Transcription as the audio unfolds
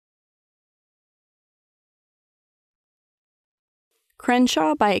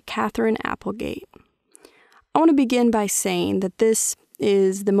Crenshaw by Catherine Applegate. I want to begin by saying that this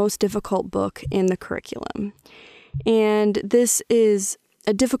is the most difficult book in the curriculum. And this is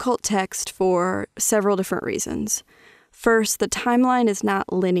a difficult text for several different reasons. First, the timeline is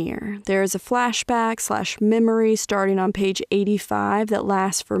not linear. There is a flashback/memory starting on page 85 that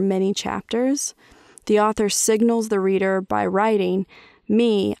lasts for many chapters. The author signals the reader by writing,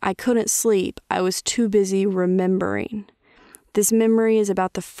 "Me, I couldn't sleep. I was too busy remembering." This memory is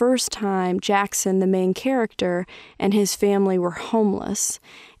about the first time Jackson, the main character, and his family were homeless.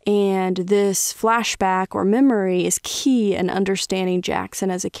 And this flashback or memory is key in understanding Jackson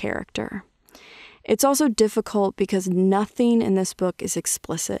as a character. It's also difficult because nothing in this book is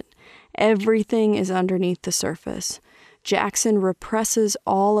explicit. Everything is underneath the surface. Jackson represses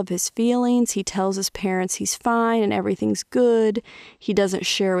all of his feelings. He tells his parents he's fine and everything's good. He doesn't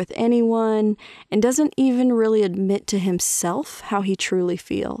share with anyone and doesn't even really admit to himself how he truly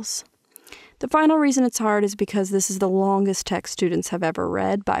feels. The final reason it's hard is because this is the longest text students have ever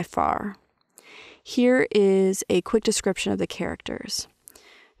read by far. Here is a quick description of the characters.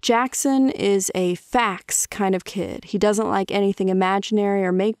 Jackson is a facts kind of kid. He doesn't like anything imaginary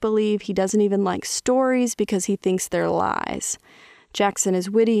or make-believe. He doesn't even like stories because he thinks they're lies. Jackson is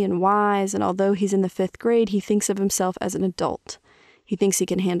witty and wise, and although he's in the 5th grade, he thinks of himself as an adult. He thinks he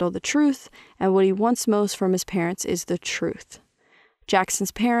can handle the truth, and what he wants most from his parents is the truth.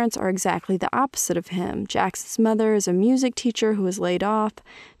 Jackson's parents are exactly the opposite of him. Jackson's mother is a music teacher who is laid off.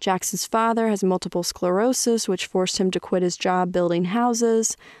 Jackson's father has multiple sclerosis, which forced him to quit his job building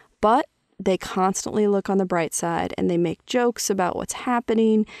houses. But they constantly look on the bright side, and they make jokes about what's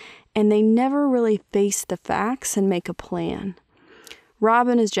happening, and they never really face the facts and make a plan.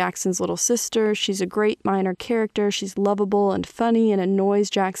 Robin is Jackson's little sister. She's a great minor character. She's lovable and funny and annoys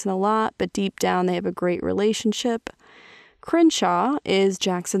Jackson a lot, but deep down they have a great relationship. Crenshaw is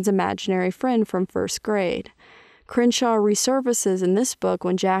Jackson's imaginary friend from 1st grade. Crenshaw resurfaces in this book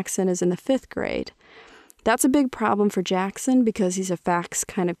when Jackson is in the 5th grade. That's a big problem for Jackson because he's a facts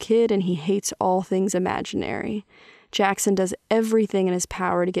kind of kid and he hates all things imaginary. Jackson does everything in his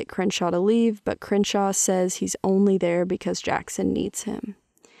power to get Crenshaw to leave, but Crenshaw says he's only there because Jackson needs him.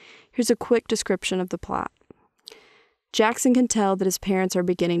 Here's a quick description of the plot. Jackson can tell that his parents are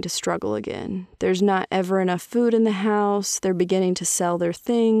beginning to struggle again. There's not ever enough food in the house. They're beginning to sell their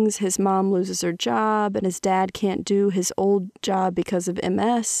things. His mom loses her job, and his dad can't do his old job because of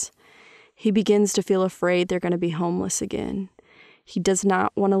MS. He begins to feel afraid they're going to be homeless again. He does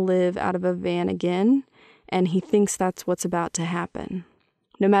not want to live out of a van again, and he thinks that's what's about to happen.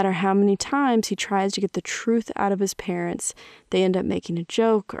 No matter how many times he tries to get the truth out of his parents, they end up making a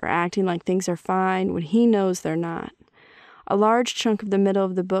joke or acting like things are fine when he knows they're not. A large chunk of the middle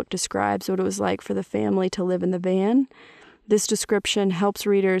of the book describes what it was like for the family to live in the van. This description helps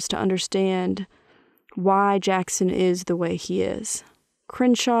readers to understand why Jackson is the way he is.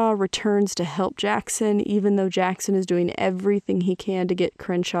 Crenshaw returns to help Jackson, even though Jackson is doing everything he can to get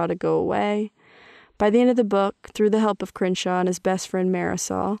Crenshaw to go away. By the end of the book, through the help of Crenshaw and his best friend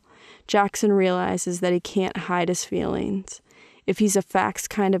Marisol, Jackson realizes that he can't hide his feelings. If he's a facts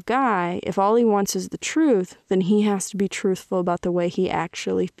kind of guy, if all he wants is the truth, then he has to be truthful about the way he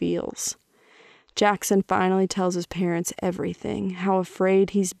actually feels. Jackson finally tells his parents everything, how afraid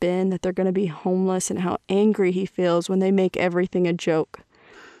he's been that they're going to be homeless and how angry he feels when they make everything a joke.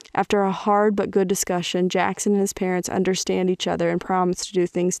 After a hard but good discussion, Jackson and his parents understand each other and promise to do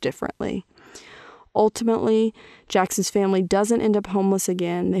things differently. Ultimately, Jackson's family doesn't end up homeless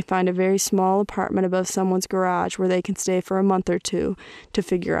again. They find a very small apartment above someone's garage where they can stay for a month or two to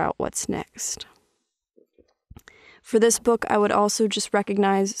figure out what's next. For this book, I would also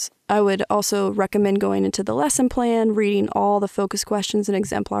recommend going into the lesson plan, reading all the focus questions and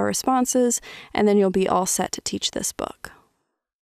exemplar responses, and then you'll be all set to teach this book.